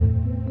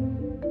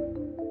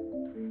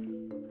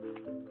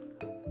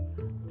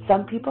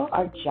Some people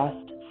are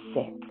just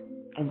sick,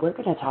 and we're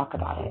going to talk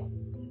about it.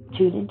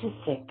 Tune into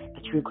Sick,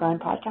 a true crime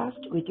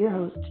podcast with your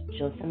host,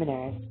 Jill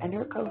Seminaris, and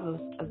her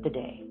co-host of the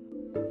day,